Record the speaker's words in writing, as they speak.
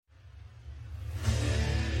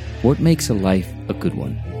What makes a life a good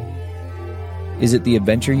one? Is it the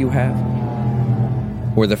adventure you have?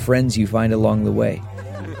 Or the friends you find along the way?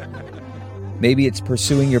 Maybe it's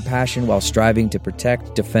pursuing your passion while striving to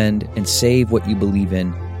protect, defend, and save what you believe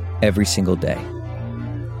in every single day.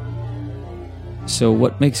 So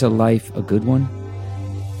what makes a life a good one?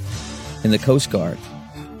 In the Coast Guard,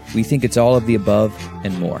 we think it's all of the above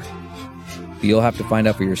and more. But you'll have to find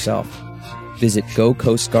out for yourself. Visit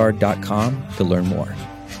gocoastguard.com to learn more.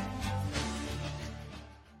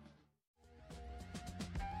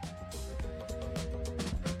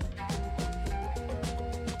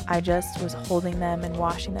 I just was holding them and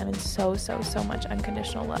washing them in so much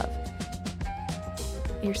unconditional love.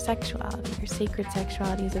 Your sexuality, your sacred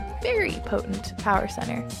sexuality is a very potent power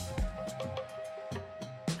center.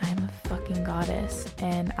 I'm a fucking goddess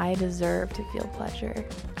and I deserve to feel pleasure.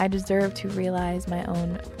 I deserve to realize my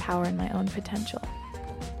own power and my own potential.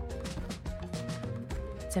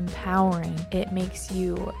 It's empowering. It makes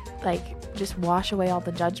you just wash away all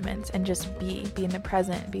the judgments and just be in the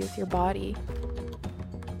present, be with your body.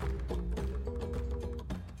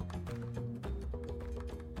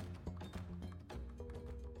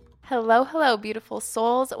 Hello, beautiful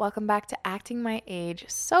souls. Welcome back to Acting My Age.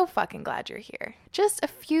 So fucking glad you're here. Just a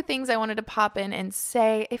few things I wanted to pop in and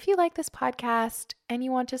say. If you like this podcast and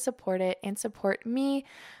you want to support it and support me,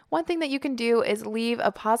 one thing that you can do is leave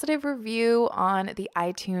a positive review on the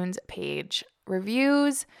iTunes page.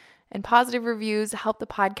 Reviews and positive reviews help the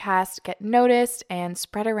podcast get noticed and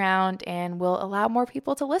spread around and will allow more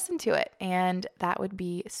people to listen to it. And that would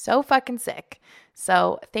be so fucking sick.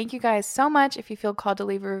 So thank you guys so much. If you feel called to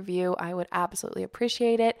leave a review, I would absolutely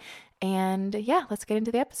appreciate it. And yeah, let's get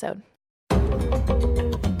into the episode.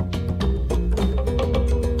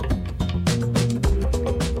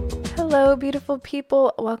 Hello, beautiful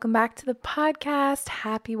people. Welcome back to the podcast.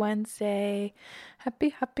 Happy Wednesday.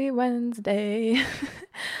 Happy Wednesday.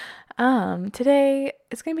 Today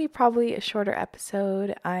it's going to be probably a shorter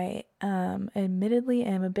episode. I admittedly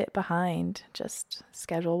am a bit behind just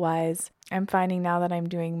schedule wise. I'm finding now that I'm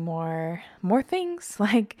doing more things,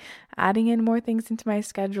 like adding in more things into my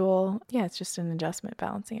schedule. Yeah, it's just an adjustment,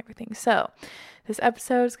 balancing everything. So this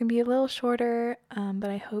episode is going to be a little shorter, but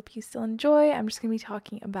I hope you still enjoy. I'm just going to be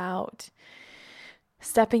talking about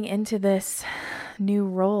stepping into this new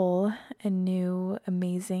role and new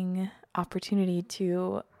amazing opportunity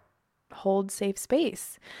to hold safe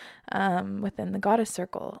space within the Goddess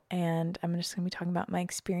Circle. And I'm just going to be talking about my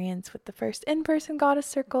experience with the first in-person Goddess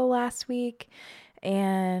Circle last week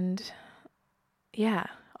and yeah,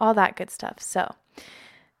 all that good stuff. So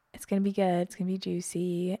it's going to be good. It's going to be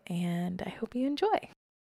juicy and I hope you enjoy.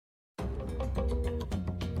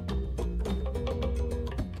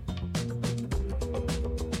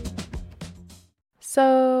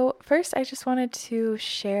 So first, I just wanted to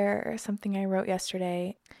share something I wrote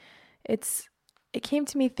yesterday. It came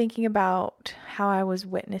to me thinking about how I was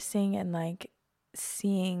witnessing and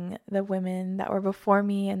seeing the women that were before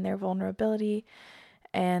me and their vulnerability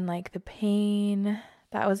and the pain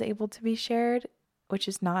that was able to be shared, which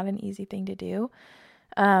is not an easy thing to do.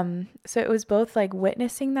 So it was both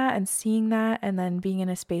witnessing that and seeing that and then being in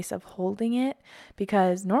a space of holding it,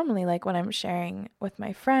 because normally when I'm sharing with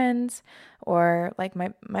my friends or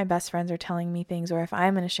my best friends are telling me things, or if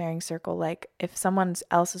I'm in a sharing circle, if someone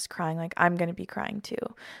else is crying, I'm going to be crying too.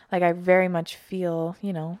 I very much feel,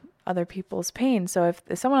 other people's pain. So if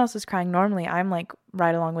someone else is crying, normally I'm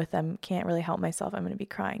right along with them, can't really help myself. I'm going to be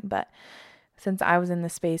crying. But since I was in the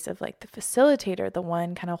space of the facilitator, the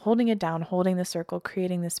one kind of holding it down, holding the circle,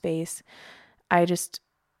 creating the space, I just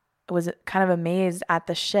was kind of amazed at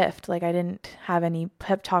the shift. I didn't have any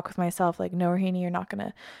pep talk with myself, no, Rahini, you're not going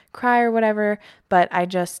to cry or whatever. But I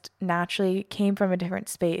just naturally came from a different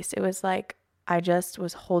space. It was I just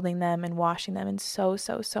was holding them and washing them in so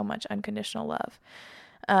much unconditional love.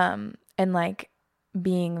 And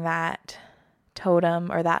being that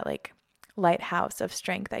totem or that lighthouse of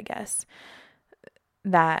strength, I guess,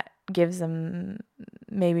 that gives them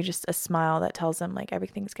maybe just a smile that tells them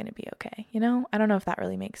everything's going to be okay. I don't know if that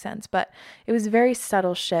really makes sense, but it was a very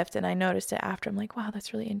subtle shift. And I noticed it after. I'm wow,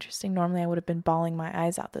 that's really interesting. Normally I would have been bawling my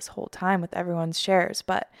eyes out this whole time with everyone's shares.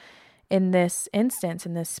 But in this instance,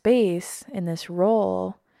 in this space, in this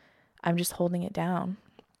role, I'm just holding it down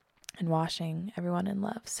and washing everyone in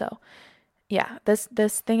love. So yeah, this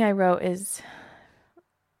thing I wrote is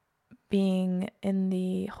being in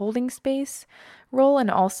the holding space role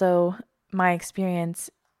and also my experience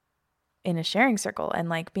in a sharing circle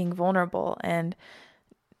and being vulnerable. And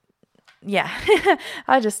yeah,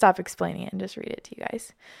 I'll just stop explaining it and just read it to you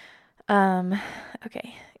guys.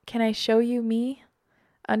 Okay. Can I show you me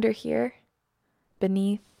under here?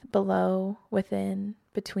 beneath, below, within,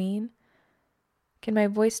 between? Can my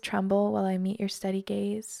voice tremble while I meet your steady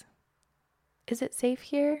gaze? Is it safe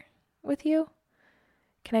here with you?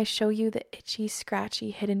 Can I show you the itchy,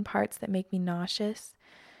 scratchy, hidden parts that make me nauseous?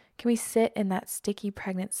 Can we sit in that sticky,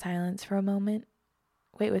 pregnant silence for a moment?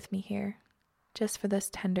 Wait with me here, just for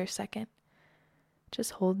this tender second.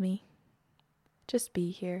 Just hold me. Just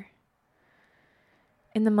be here.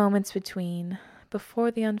 In the moments between,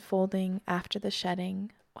 before the unfolding, after the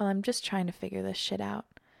shedding, while I'm just trying to figure this shit out.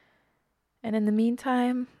 And in the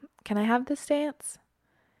meantime, can I have this dance?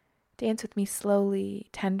 Dance with me slowly,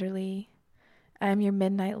 tenderly. I am your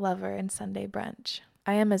midnight lover in Sunday brunch.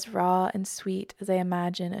 I am as raw and sweet as I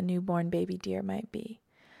imagine a newborn baby deer might be.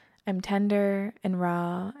 I'm tender and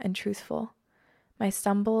raw and truthful. My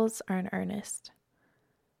stumbles are in earnest.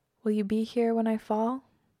 Will you be here when I fall?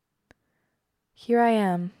 Here I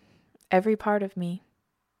am, every part of me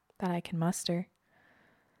that I can muster.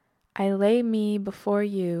 I lay me before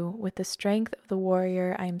you with the strength of the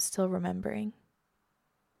warrior I am still remembering.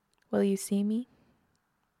 Will you see me?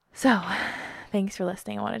 So, thanks for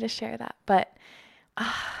listening. I wanted to share that. But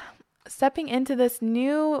stepping into this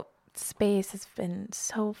new space has been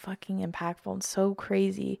so fucking impactful and so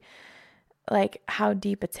crazy. Like how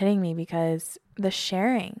deep it's hitting me, because the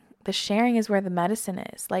sharing is where the medicine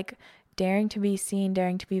is. Like daring to be seen,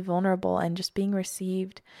 daring to be vulnerable, and just being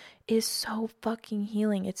received is so fucking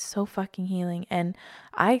healing. It's so fucking healing. And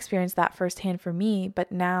I experienced that firsthand for me,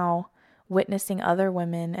 but now witnessing other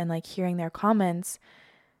women and like hearing their comments,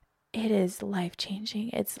 it is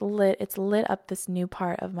life-changing. It's lit up this new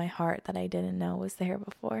part of my heart that I didn't know was there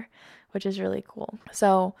before, which is really cool.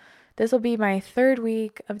 So this will be my third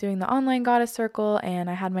week of doing the online goddess circle, and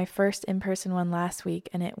I had my first in-person one last week,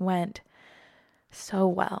 and it went so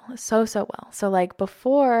well, so well. So like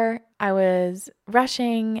before, I was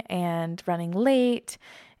rushing and running late,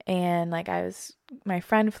 and like my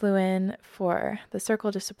friend flew in for the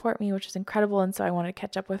circle to support me, which was incredible. And so I wanted to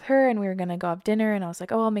catch up with her, and we were going to go have dinner, and I was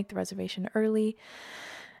like, oh, I'll make the reservation early.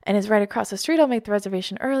 And it's right across the street. I'll make the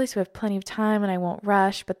reservation early so we have plenty of time and I won't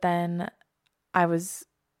rush. But then I was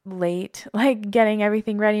late, like getting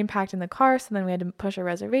everything ready and packed in the car. So then we had to push our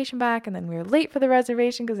reservation back, and then we were late for the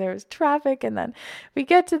reservation because there was traffic. And then we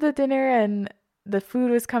get to the dinner and the food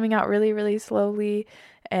was coming out really, really slowly.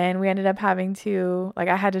 And we ended up having to, like,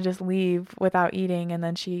 I had to just leave without eating. And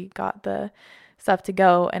then she got the stuff to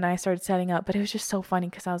go and I started setting up. But it was just so funny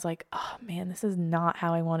because I was like, oh man, this is not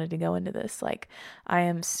how I wanted to go into this. Like, I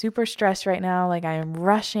am super stressed right now. Like, I am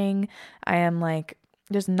rushing. I am like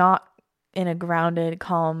just not in a grounded,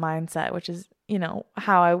 calm mindset, which is, you know,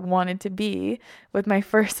 how I wanted to be with my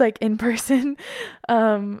first like in-person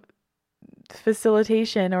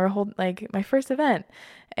facilitation or like my first event.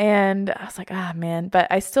 And I was like, ah, man, but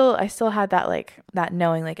I still had that, like that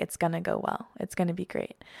knowing, like it's going to go well. It's going to be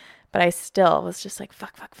great. But I still was just like,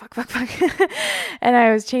 fuck. And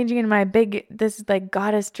I was changing in this like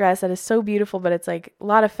goddess dress that is so beautiful, but it's like a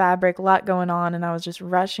lot of fabric, a lot going on. And I was just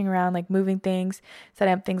rushing around, like moving things,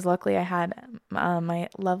 setting up things. Luckily I had my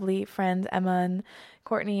lovely friends, Emma and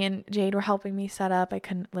Courtney and Jade were helping me set up. I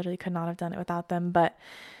could not have done it without them. But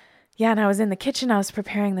yeah, and I was in the kitchen, I was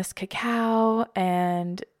preparing this cacao,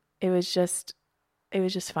 and it was just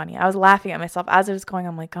funny. I was laughing at myself as it was going.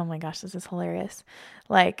 I'm like, oh my gosh, this is hilarious.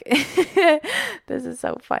 Like, this is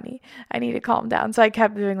so funny. I need to calm down. So I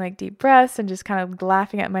kept doing like deep breaths and just kind of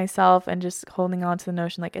laughing at myself and just holding on to the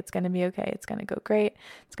notion, like, it's going to be okay. It's going to go great.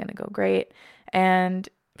 It's going to go great. And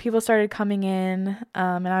people started coming in,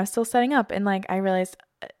 and I was still setting up. And like, I realized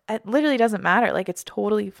it literally doesn't matter. Like, it's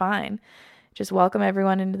totally fine. Just welcome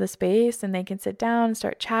everyone into the space and they can sit down and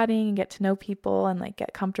start chatting and get to know people and like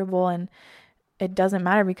get comfortable. And it doesn't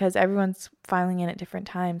matter because everyone's filing in at different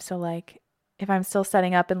times. So like if I'm still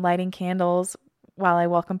setting up and lighting candles while I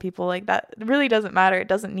welcome people, like that really doesn't matter. It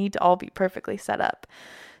doesn't need to all be perfectly set up.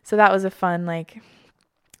 So that was a fun like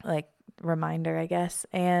reminder, I guess.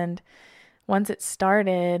 And once it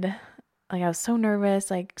started, like I was so nervous,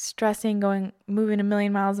 like stressing, moving a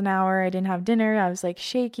million miles an hour. I didn't have dinner. I was like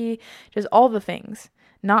shaky, just all the things,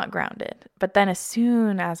 not grounded. But then as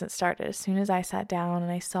soon as it started, as soon as I sat down and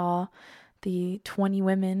I saw the 20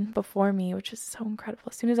 women before me, which is so incredible.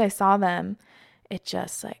 As soon as I saw them, it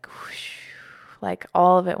just like, whoosh, like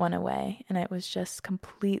all of it went away. And it was just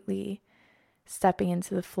completely stepping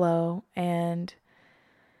into the flow. And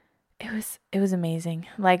it was amazing.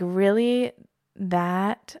 Like really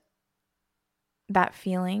that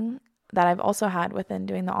feeling that I've also had within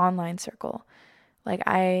doing the online circle. Like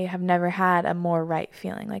I have never had a more right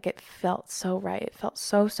feeling. Like it felt so right. It felt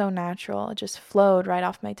so natural. It just flowed right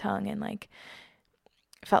off my tongue. And like,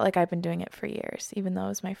 felt like I've been doing it for years, even though it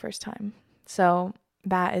was my first time. So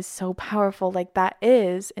that is so powerful. Like that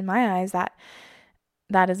is, in my eyes,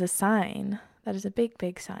 that is a sign. That is a big,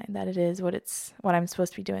 big sign that it is what I'm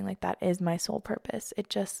supposed to be doing. Like that is my sole purpose. It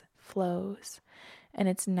just flows and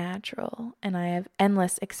it's natural. And I have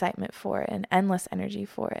endless excitement for it and endless energy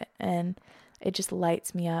for it. And it just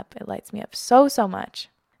lights me up. It lights me up so, so much.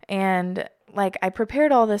 And like I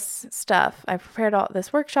prepared all this stuff. I prepared all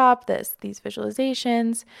this workshop, these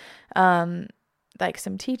visualizations, like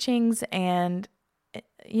some teachings, and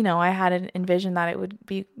I had envisioned that it would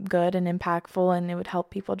be good and impactful and it would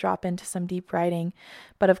help people drop into some deep writing.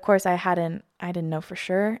 But of course I didn't know for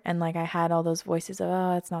sure. And like I had all those voices of,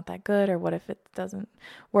 oh, it's not that good, or what if it doesn't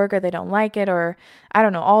work, or they don't like it, or I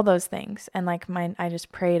don't know, all those things. And like I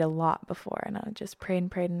just prayed a lot before, and I just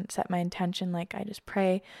prayed and set my intention. Like I just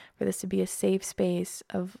pray for this to be a safe space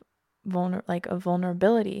of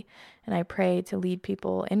vulnerability, and I pray to lead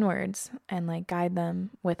people inwards and like guide them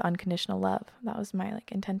with unconditional love. That was my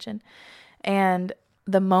like intention. And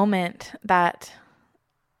the moment that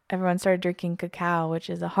everyone started drinking cacao, which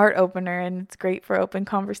is a heart opener and it's great for open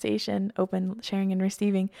conversation, open sharing and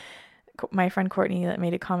receiving, my friend Courtney that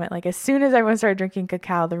made a comment, like as soon as everyone started drinking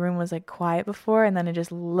cacao, the room was like quiet before, and then it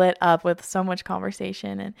just lit up with so much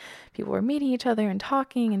conversation, and people were meeting each other and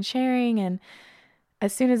talking and sharing. And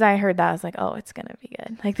as soon as I heard that, I was like, oh, it's going to be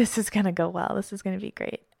good. Like, this is going to go well. This is going to be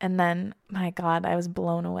great. And then, my God, I was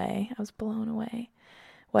blown away.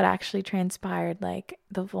 What actually transpired, like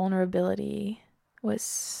the vulnerability was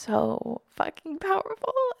so fucking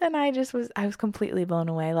powerful. And I was completely blown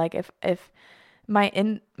away. Like if my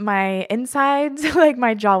insides, like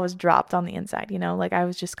my jaw was dropped on the inside, like I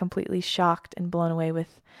was just completely shocked and blown away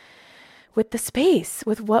with the space,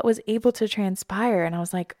 with what was able to transpire. And I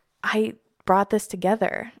was like, I brought this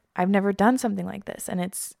together. I've never done something like this, and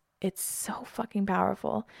it's so fucking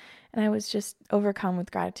powerful. And I was just overcome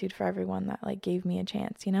with gratitude for everyone that like gave me a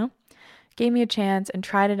chance, gave me a chance and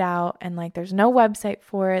tried it out. And like there's no website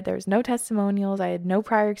for it, there's no testimonials, I had no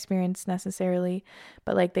prior experience necessarily,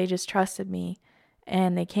 but like they just trusted me,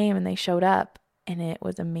 and they came and they showed up, and it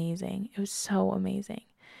was amazing. It was so amazing.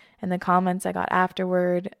 And the comments I got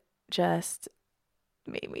afterward just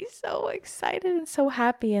made me so excited and so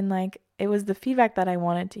happy. And like it was the feedback that I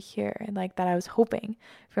wanted to hear, and like that I was hoping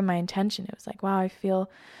for my intention. It was like, wow, I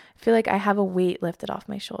feel like I have a weight lifted off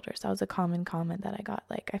my shoulders. That was a common comment that I got.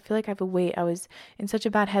 Like, I feel like I have a weight. I was in such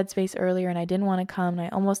a bad headspace earlier, and I didn't want to come, and I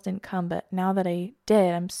almost didn't come, but now that I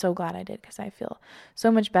did, I'm so glad I did, because I feel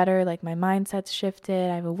so much better. Like my mindset's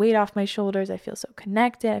shifted. I have a weight off my shoulders. I feel so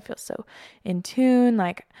connected. I feel so in tune.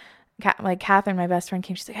 Like Catherine, my best friend,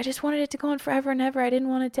 came. She's like, I just wanted it to go on forever and ever. I didn't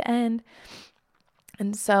want it to end.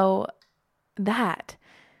 And so that,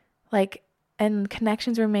 like, and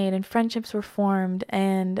connections were made, and friendships were formed,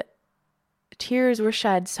 and tears were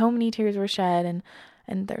shed. So many tears were shed,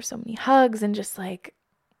 and there's so many hugs, and just like,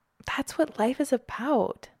 that's what life is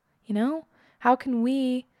about, How can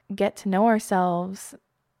we get to know ourselves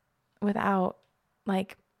without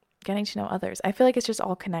like getting to know others? I feel like it's just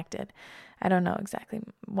all connected. I don't know exactly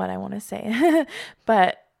what I want to say,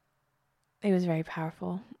 but it was very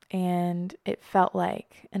powerful, and it felt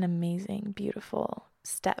like an amazing, beautiful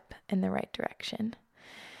step in the right direction.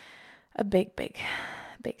 A big, big,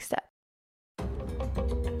 big step.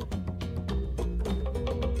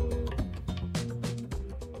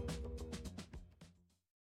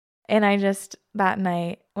 And that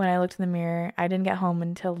night when I looked in the mirror, I didn't get home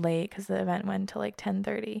until late, because the event went until like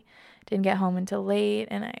 10:30. Didn't get home until late,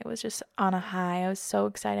 and I was just on a high. I was so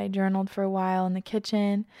excited. I journaled for a while in the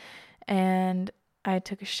kitchen, and I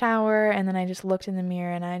took a shower, and then I just looked in the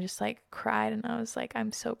mirror, and I just like cried, and I was like,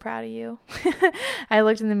 I'm so proud of you. I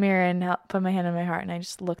looked in the mirror and put my hand on my heart, and I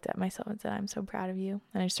just looked at myself and said, I'm so proud of you.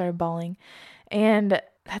 And I just started bawling. And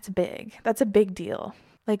that's big. That's a big deal.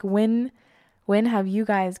 Like when have you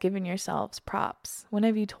guys given yourselves props? When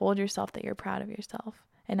have you told yourself that you're proud of yourself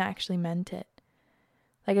and actually meant it?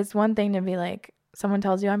 Like, it's one thing to be like, someone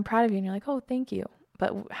tells you, I'm proud of you, and you're like, oh, thank you.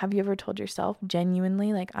 But have you ever told yourself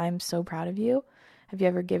genuinely, like, I'm so proud of you? Have you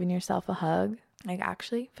ever given yourself a hug? Like,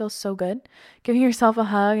 actually feels so good. Giving yourself a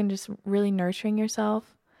hug and just really nurturing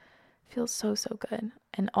yourself feels so, so good.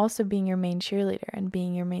 And also being your main cheerleader and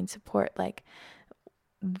being your main support. Like,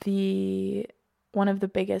 one of the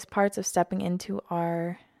biggest parts of stepping into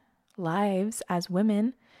our lives as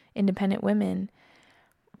women, independent women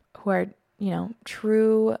who are,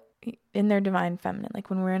 true in their divine feminine. Like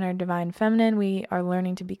when we're in our divine feminine, we are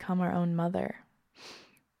learning to become our own mother.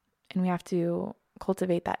 And we have to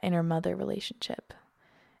cultivate that inner mother relationship.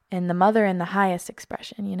 And the mother in the highest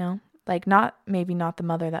expression, like maybe not the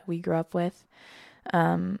mother that we grew up with,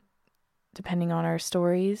 depending on our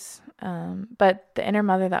stories. But the inner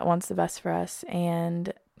mother that wants the best for us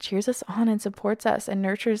and cheers us on and supports us and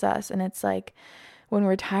nurtures us. And it's like, when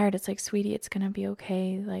we're tired, it's like, sweetie, it's going to be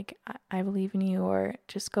okay. Like, I believe in you, or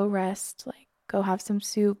just go rest, like go have some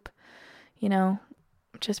soup,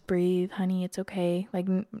 just breathe, honey, it's okay. Like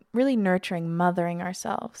really nurturing, mothering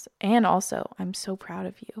ourselves. And also, I'm so proud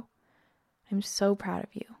of you. I'm so proud of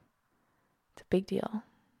you. It's a big deal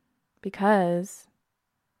because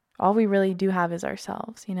all we really do have is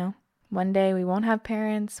ourselves, One day we won't have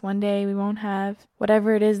parents. One day we won't have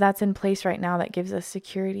whatever it is that's in place right now that gives us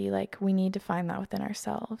security. Like, we need to find that within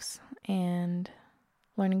ourselves, and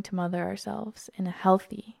learning to mother ourselves in a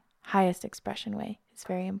healthy, highest expression way is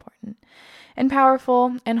very important and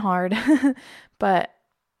powerful and hard. But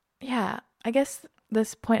yeah, I guess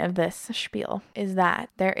this point of this spiel is that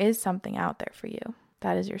there is something out there for you.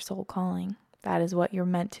 That is your soul calling. That is what you're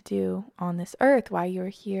meant to do on this earth, why you're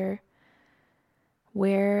here.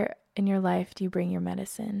 Where in your life do you bring your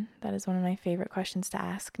medicine? That is one of my favorite questions to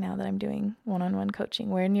ask now that I'm doing one-on-one coaching.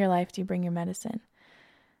 Where in your life do you bring your medicine?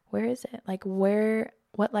 Where is it? Like,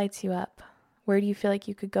 what lights you up? Where do you feel like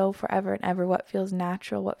you could go forever and ever? What feels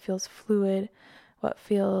natural? What feels fluid? What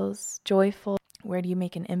feels joyful? Where do you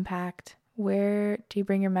make an impact? Where do you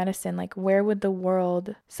bring your medicine? Like, where would the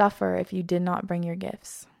world suffer if you did not bring your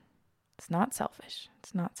gifts? It's not selfish.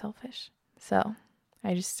 It's not selfish. So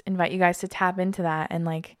I just invite you guys to tap into that and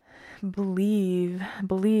like believe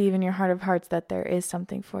in your heart of hearts that there is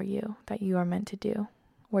something for you that you are meant to do,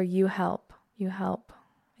 where you help,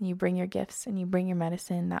 and you bring your gifts and you bring your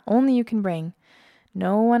medicine that only you can bring.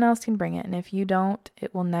 No one else can bring it. And if you don't,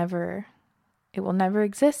 it will never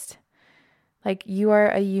exist. Like, you are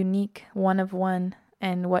a unique one of one,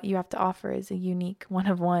 and what you have to offer is a unique one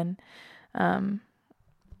of one.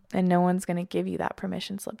 And no one's going to give you that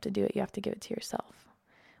permission slip to do it. You have to give it to yourself,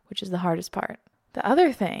 which is the hardest part. The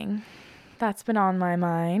other thing that's been on my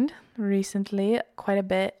mind recently quite a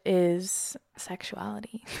bit is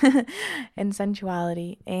sexuality and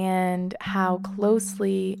sensuality, and how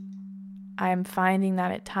closely I'm finding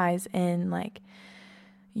that it ties in, like,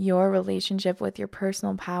 your relationship with your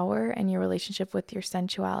personal power and your relationship with your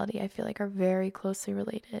sensuality, I feel like are very closely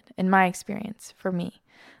related in my experience for me.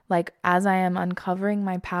 Like, as I am uncovering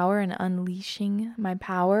my power and unleashing my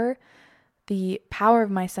power, the power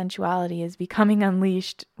of my sensuality is becoming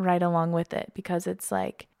unleashed right along with it, because it's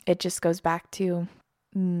like, it just goes back to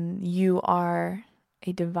you are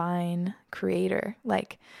a divine creator.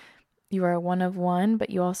 Like, you are one of one, but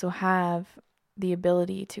you also have the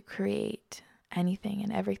ability to create anything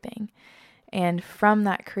and everything. And from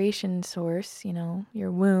that creation source,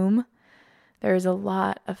 your womb, there's a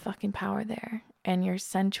lot of fucking power there. And your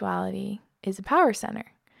sensuality is a power center.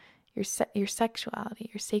 Your sexuality,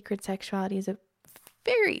 your sacred sexuality is a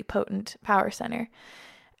very potent power center.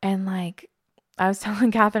 And like, I was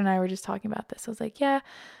telling Catherine and I were just talking about this. I was like, yeah,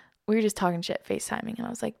 we were just talking shit, FaceTiming. And I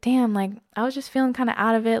was like, damn, like, I was just feeling kind of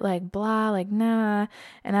out of it, like, blah, like, nah.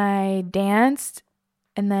 And I danced,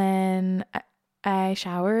 and then I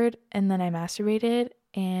showered, and then I masturbated,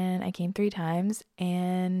 and I came 3 times,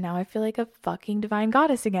 and now I feel like a fucking divine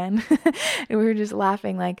goddess again. And we were just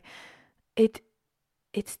laughing, like,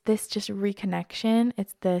 it's this just reconnection.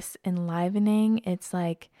 It's this enlivening. It's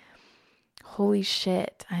like, holy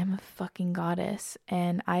shit, I'm a fucking goddess,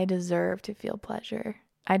 and I deserve to feel pleasure.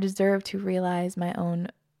 I deserve to realize my own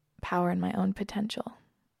power and my own potential.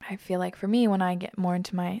 I feel like for me, when I get more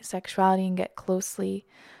into my sexuality and get closely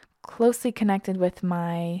connected with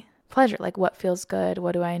my pleasure, like what feels good,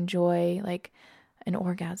 what do I enjoy, like an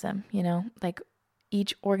orgasm, like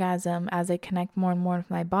each orgasm, as I connect more and more with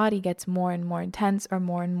my body, gets more and more intense or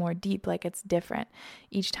more and more deep. Like, it's different.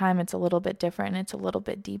 Each time it's a little bit different, and it's a little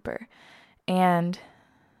bit deeper, and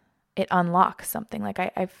it unlocks something. Like,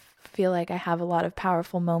 I feel like I have a lot of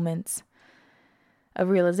powerful moments of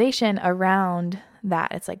realization around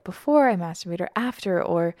that. It's like before I masturbate, or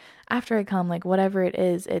after I come, like whatever it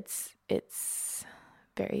is, it's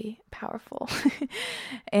very powerful.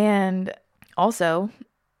 And also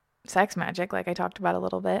sex magic, like I talked about a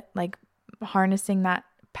little bit, like harnessing that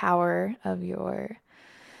power of your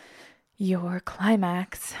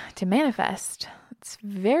climax to manifest. It's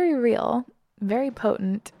very real, very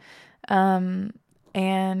potent,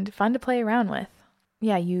 and fun to play around with.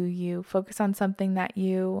 Yeah, you focus on something that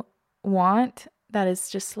you want that is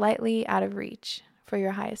just slightly out of reach for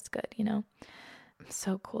your highest good,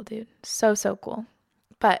 So cool, dude. So cool.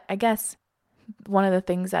 But I guess one of the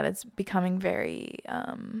things that is becoming very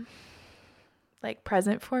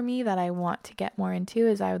present for me that I want to get more into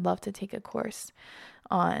is I would love to take a course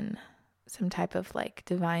on some type of like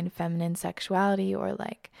divine feminine sexuality, or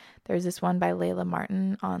like there's this one by Layla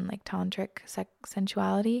Martin on like tantric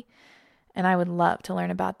sensuality. And I would love to learn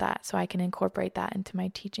about that so I can incorporate that into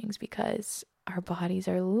my teachings, because our bodies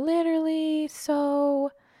are literally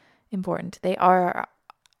so important. They are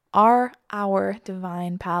our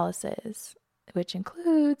divine palaces, which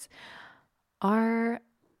includes our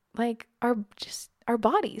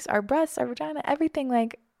bodies, our breasts, our vagina, everything,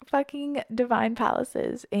 like fucking divine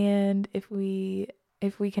palaces. And if we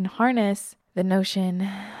can harness the notion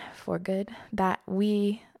for good that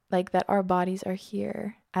that our bodies are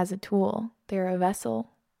here as a tool, they're a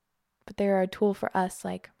vessel, but they're a tool for us,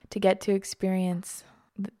 like, to get to experience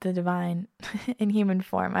the divine in human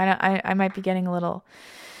form. I might be getting a little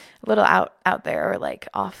out there, or like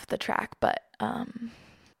off the track, but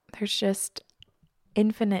there's just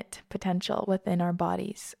infinite potential within our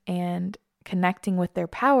bodies, and connecting with their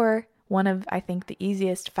power. One of, I think, the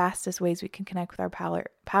easiest, fastest ways we can connect with our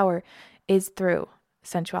power is through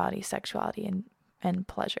sensuality, sexuality, and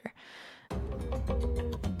pleasure.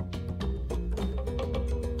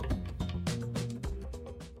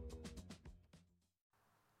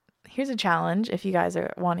 Here's a challenge if you guys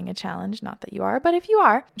are wanting a challenge. Not that you are, but if you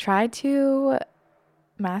are, try to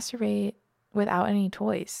masturbate without any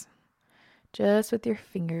toys. Just with your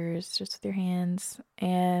fingers, just with your hands,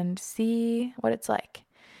 and see what it's like.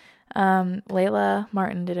 Layla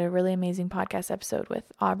Martin did a really amazing podcast episode with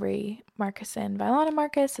Aubrey Marcus and Vylana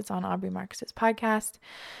Marcus. It's on Aubrey Marcus's podcast.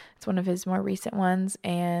 It's one of his more recent ones,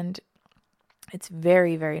 and it's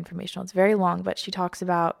very, very informational. It's very long, but she talks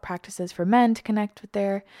about practices for men to connect with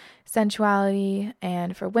their sensuality,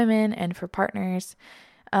 and for women, and for partners.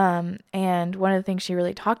 And one of the things she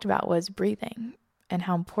really talked about was breathing, and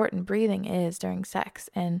how important breathing is during sex,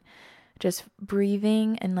 and just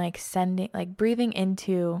breathing and breathing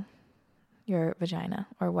into your vagina,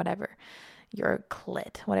 or whatever, your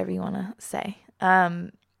clit, whatever you want to say,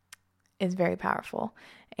 is very powerful.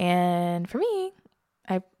 And for me,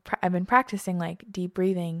 I've been practicing like deep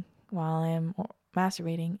breathing while I'm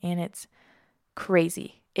masturbating, and it's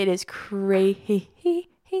crazy. It is crazy.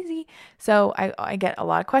 So I get a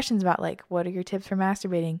lot of questions about like, what are your tips for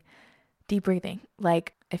masturbating? Deep breathing.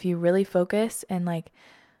 Like, if you really focus and like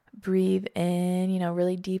breathe in,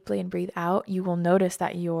 really deeply, and breathe out, you will notice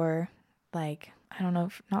that your, like, I don't know,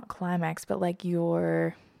 if not climax, but like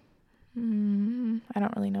your, I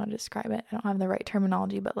don't really know how to describe it. I don't have the right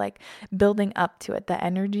terminology, but like building up to it, the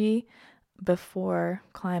energy before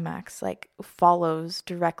climax like follows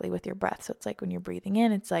directly with your breath. So it's like when you're breathing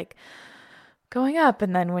in, it's like going up,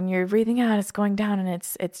 and then when you're breathing out, it's going down, and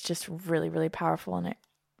it's just really, really powerful, and it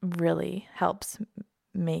really helps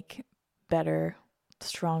make better,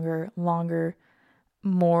 stronger, longer,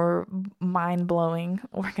 more mind-blowing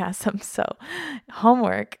orgasms. So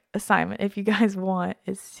homework assignment, if you guys want,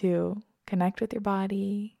 is to connect with your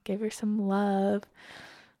body, give her some love,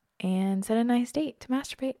 and set a nice date to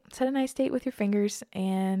masturbate. Set a nice date with your fingers,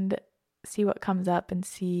 and see what comes up, and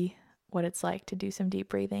see what it's like to do some deep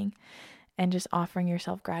breathing, and just offering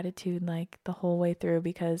yourself gratitude like the whole way through.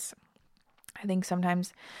 Because I think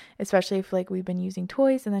sometimes, especially if like we've been using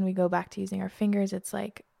toys and then we go back to using our fingers, it's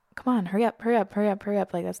like, come on, hurry up.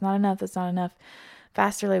 Like, that's not enough.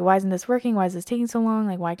 Faster. Like, why isn't this working? Why is this taking so long?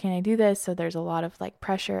 Like, why can't I do this? So there's a lot of like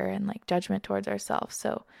pressure and like judgment towards ourselves.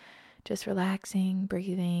 So just relaxing,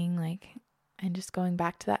 breathing, like, and just going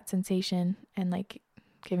back to that sensation, and like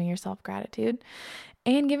giving yourself gratitude,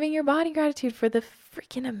 and giving your body gratitude for the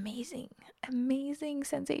freaking amazing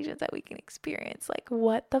sensations that we can experience. Like,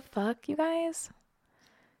 what the fuck, you guys?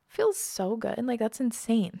 Feels so good. Like, that's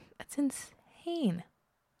insane. That's insane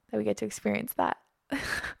that we get to experience that.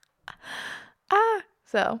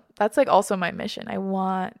 So that's like also my mission. I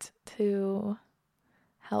want to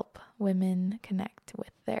help women connect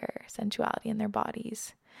with their sensuality and their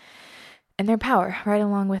bodies and their power right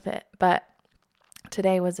along with it. But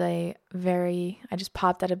today was I just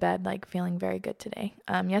popped out of bed, like feeling very good today.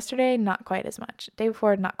 Yesterday, not quite as much. Day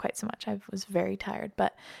before, not quite so much. I was very tired,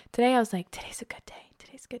 but today I was like, today's a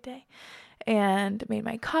good day. And made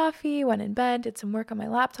my coffee, went in bed, did some work on my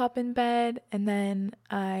laptop in bed. And then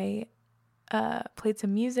I played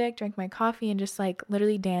some music, drank my coffee, and just like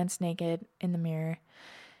literally danced naked in the mirror.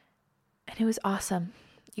 And it was awesome.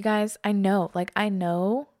 You guys, I know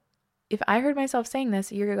if I heard myself saying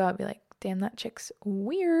this a year ago, I'd be like, damn, that chick's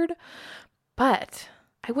weird. But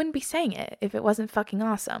I wouldn't be saying it if it wasn't fucking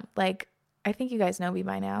awesome. Like, I think you guys know me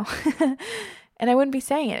by now. And I wouldn't be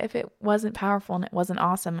saying it if it wasn't powerful, and it wasn't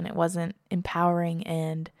awesome, and it wasn't empowering,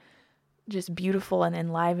 and just beautiful, and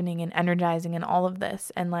enlivening, and energizing, and all of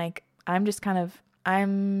this. And like, I'm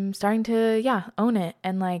starting to, own it,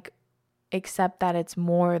 and like accept that it's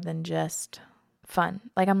more than just fun.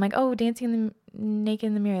 Like I'm like, oh, dancing naked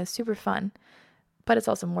in the mirror is super fun. But it's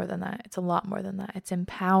also more than that. It's a lot more than that. It's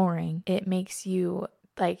empowering. It makes you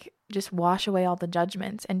like just wash away all the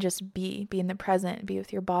judgments and just be in the present, be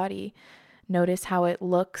with your body. Notice how it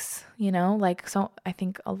looks, like, so I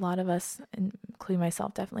think a lot of us, including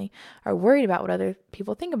myself definitely, are worried about what other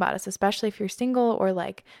people think about us, especially if you're single or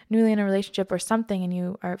like newly in a relationship or something and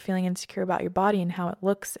you are feeling insecure about your body and how it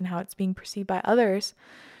looks and how it's being perceived by others.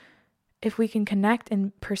 If we can connect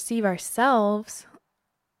and perceive ourselves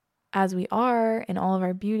as we are in all of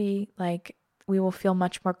our beauty, like we will feel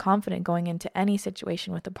much more confident going into any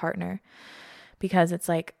situation with a partner. Because it's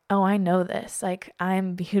like, oh, I know this. Like,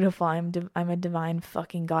 I'm beautiful. I'm a divine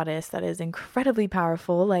fucking goddess that is incredibly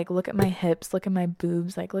powerful. Like, look at my hips, look at my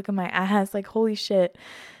boobs, like, look at my ass. Like, holy shit,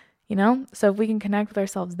 So if we can connect with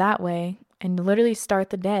ourselves that way and literally start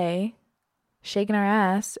the day shaking our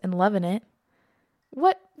ass and loving it,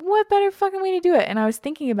 what better fucking way to do it? And I was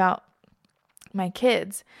thinking about my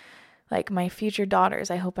kids, like my future daughters.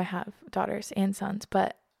 I hope I have daughters and sons,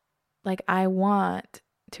 but like, I want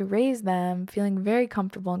to raise them feeling very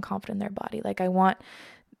comfortable and confident in their body. Like I want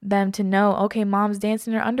them to know, okay, mom's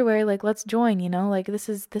dancing in her underwear, like let's join, like this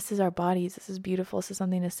is our bodies. This is beautiful. This is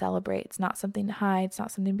something to celebrate. It's not something to hide. It's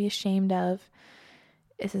not something to be ashamed of.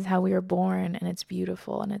 This is how we were born, and it's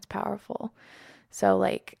beautiful and it's powerful. So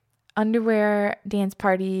like underwear dance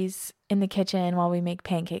parties in the kitchen while we make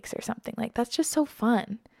pancakes or something, like that's just so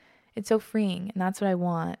fun. It's so freeing, and that's what I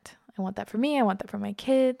want. I want that for me. I want that for my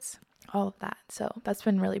kids. All of that. So that's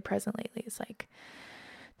been really present lately. It's like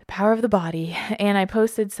the power of the body. And I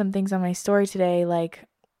posted some things on my story today, like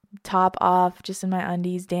top off, just in my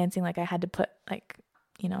undies, dancing. Like I had to put like,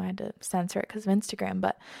 I had to censor it because of Instagram,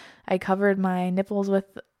 but I covered my nipples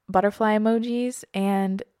with butterfly emojis,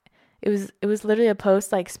 and it was literally a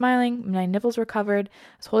post like smiling. My nipples were covered.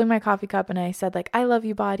 I was holding my coffee cup and I said like, I love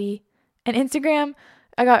you, body. And Instagram,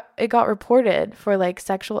 it got reported for like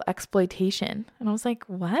sexual exploitation. And I was like,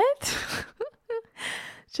 what?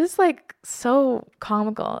 Just like so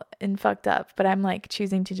comical and fucked up. But I'm like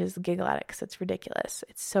choosing to just giggle at it because it's ridiculous.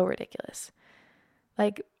 It's so ridiculous.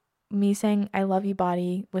 Like me saying I love you,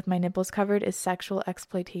 body, with my nipples covered is sexual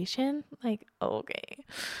exploitation. Like, okay.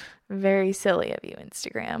 Very silly of you,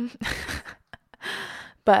 Instagram.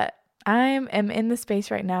 But I am in the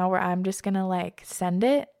space right now where I'm just going to like send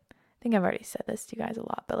it. I think I've already said this to you guys a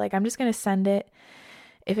lot, but like I'm just going to send it.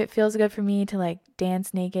 If it feels good for me to like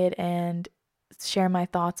dance naked and share my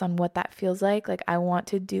thoughts on what that feels like I want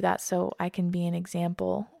to do that so I can be an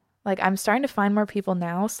example. Like I'm starting to find more people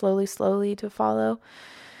now, slowly to follow,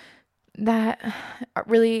 that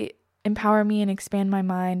really empower me and expand my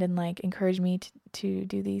mind and like encourage me to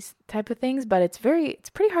do these type of things. But it's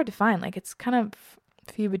pretty hard to find. Like it's kind of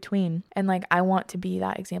few between, and like I want to be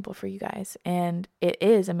that example for you guys. And it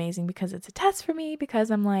is amazing because it's a test for me,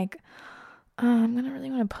 because I'm like, I'm gonna really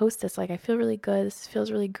want to post this. Like I feel really good, this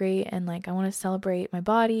feels really great, and like I want to celebrate my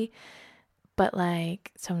body, but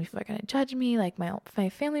like so many people are gonna judge me. Like my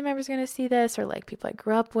family members are gonna see this, or like people I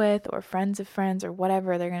grew up with, or friends of friends, or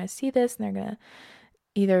whatever. They're gonna see this and they're gonna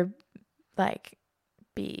either like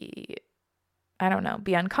be, I don't know,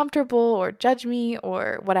 be uncomfortable or judge me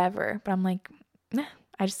or whatever. But I'm like, nah,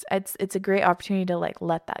 it's a great opportunity to like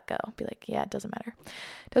let that go. Be like, yeah, it doesn't matter.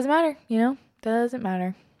 Doesn't matter, doesn't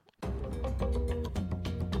matter.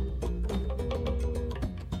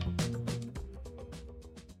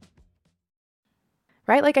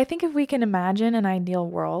 Right? Like I think if we can imagine an ideal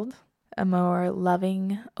world, a more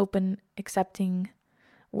loving, open, accepting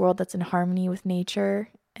world that's in harmony with nature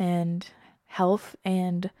and health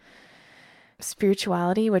and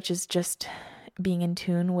spirituality, which is just being in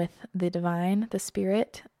tune with the divine, the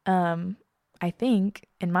spirit. I think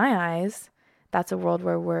in my eyes, that's a world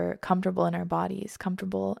where we're comfortable in our bodies,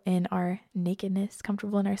 comfortable in our nakedness,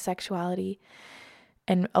 comfortable in our sexuality.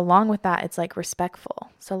 And along with that, it's like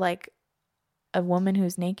respectful. So like a woman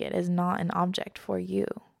who's naked is not an object for you.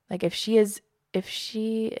 Like if she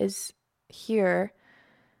is here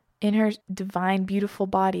in her divine, beautiful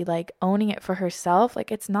body, like owning it for herself,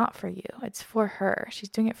 like it's not for you. It's for her. She's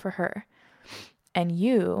doing it for her. And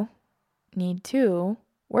you need to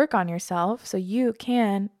work on yourself so you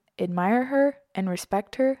can admire her and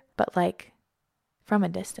respect her, but like from a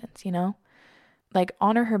distance, like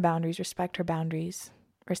honor her boundaries, respect her boundaries,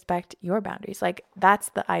 respect your boundaries. Like that's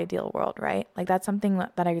the ideal world, right? Like that's something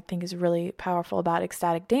that I think is really powerful about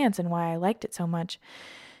ecstatic dance, and why I liked it so much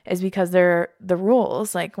is because they're the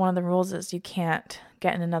rules. Like one of the rules is you can't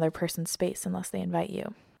get in another person's space unless they invite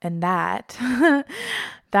you. And that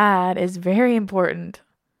is very important.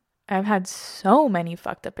 I've had so many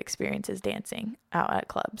fucked up experiences dancing out at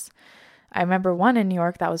clubs. I remember one in New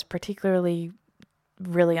York that was particularly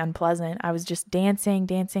really unpleasant. I was just dancing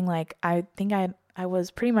like I think I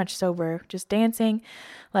was pretty much sober, just dancing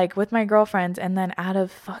like with my girlfriends, and then out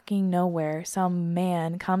of fucking nowhere, some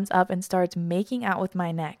man comes up and starts making out with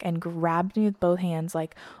my neck and grabbed me with both hands,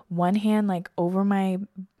 like one hand like over my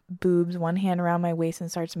boobs, one hand around my waist, and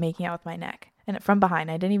starts making out with my neck. And from behind,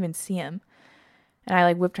 I didn't even see him. And I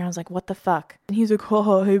like whipped around, I was like, what the fuck? And he's like,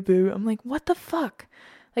 oh, hey boo. I'm like, what the fuck?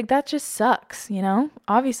 Like, that just sucks, you know?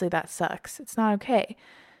 Obviously that sucks. It's not okay.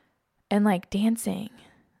 And like dancing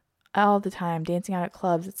all the time, dancing out at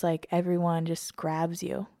clubs, it's like everyone just grabs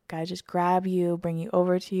you. Guys just grab you, bring you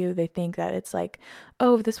over to you. They think that it's like,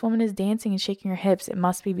 oh, if this woman is dancing and shaking her hips, it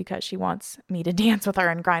must be because she wants me to dance with her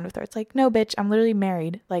and grind with her. It's like, no, bitch, I'm literally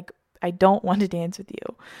married. Like, I don't want to dance with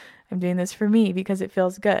you. I'm doing this for me because it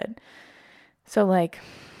feels good. So like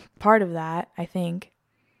part of that, I think,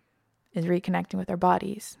 is reconnecting with our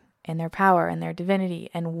bodies and their power and their divinity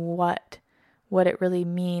and what it really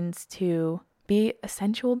means to be a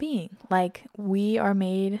sensual being. Like, we are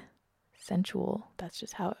made sensual. That's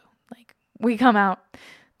just how like we come out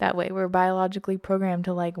that way. We're biologically programmed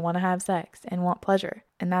to like want to have sex and want pleasure,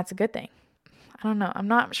 and that's a good thing. I don't know. I'm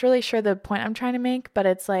not really sure the point I'm trying to make, but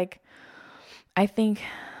it's like, I think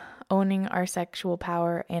owning our sexual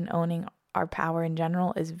power and owning our power in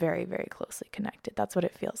general is very, very closely connected. That's what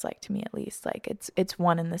it feels like to me, at least. Like it's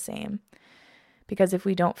one and the same. Because if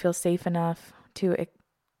we don't feel safe enough to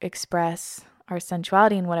express our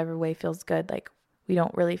sensuality in whatever way feels good, like we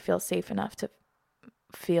don't really feel safe enough to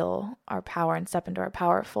feel our power and step into our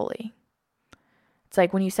power fully. It's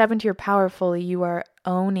like when you step into your power fully, you are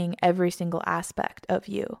owning every single aspect of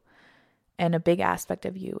you. And a big aspect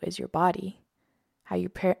of you is your body. How you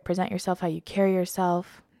present yourself, how you carry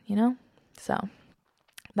yourself, you know? So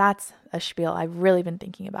that's a spiel. I've really been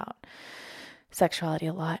thinking about sexuality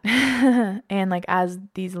a lot. And like as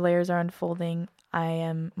these layers are unfolding,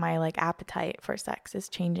 my like appetite for sex is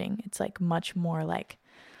changing. It's like much more like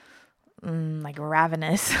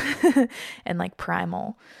ravenous and like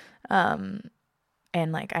primal. And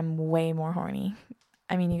like I'm way more horny.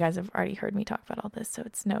 I mean, you guys have already heard me talk about all this, so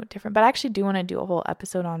it's no different. But I actually do want to do a whole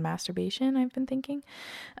episode on masturbation, I've been thinking.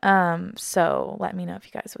 So let me know if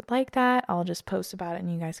you guys would like that. I'll just post about it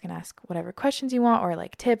and you guys can ask whatever questions you want or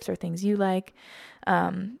like tips or things you like.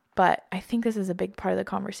 But I think this is a big part of the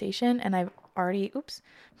conversation, and I've already,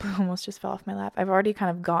 almost just fell off my lap. I've already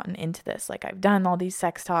kind of gotten into this. Like I've done all these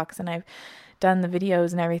sex talks and I've done the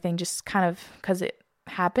videos and everything just kind of because it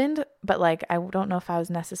happened, but like I don't know if I was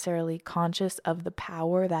necessarily conscious of the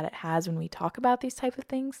power that it has when we talk about these type of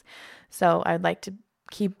things. So I'd like to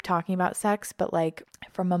keep talking about sex, but like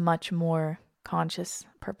from a much more conscious,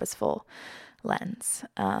 purposeful lens,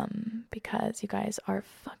 because you guys are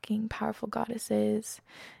fucking powerful goddesses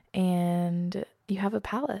and you have a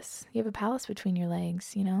palace between your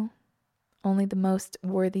legs, you know. Only the most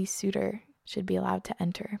worthy suitor should be allowed to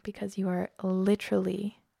enter, because you are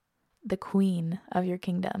literally the queen of your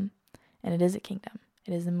kingdom. And it is a kingdom.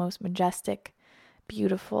 It is the most majestic,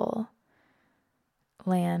 beautiful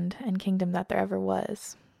land and kingdom that there ever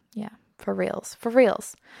was. Yeah, for reals.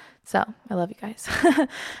 So I love you guys.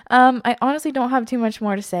 I honestly don't have too much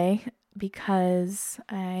more to say because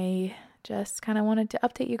I just kind of wanted to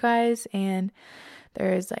update you guys. And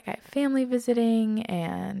there's like I have family visiting,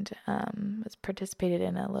 and was participated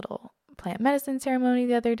in a little plant medicine ceremony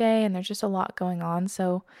the other day, and there's just a lot going on.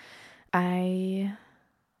 So I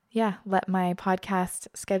let my podcast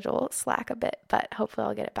schedule slack a bit, but hopefully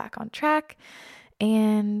I'll get it back on track.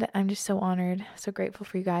 And I'm just so honored, so grateful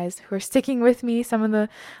for you guys who are sticking with me. Some of the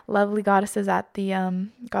lovely goddesses at the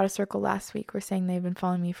Goddess Circle last week were saying they've been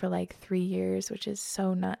following me for like 3 years, which is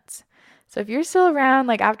so nuts. So if you're still around,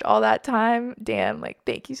 like after all that time, damn, like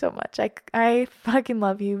thank you so much. I fucking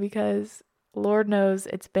love you, because Lord knows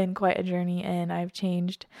it's been quite a journey, and I've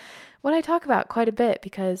changed what I talk about quite a bit,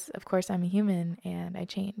 because of course I'm a human and I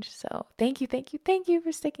change. So thank you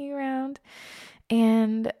for sticking around.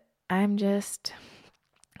 And I'm just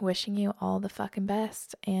wishing you all the fucking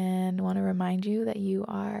best, and want to remind you that you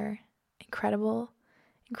are incredible.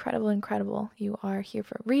 You are here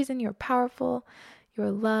for a reason. You're powerful. You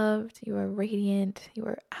are loved. You are radiant. You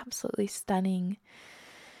are absolutely stunning.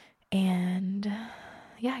 And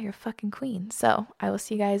yeah, you're a fucking queen. So I will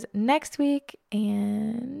see you guys next week,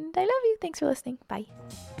 and I love you. Thanks for listening. Bye.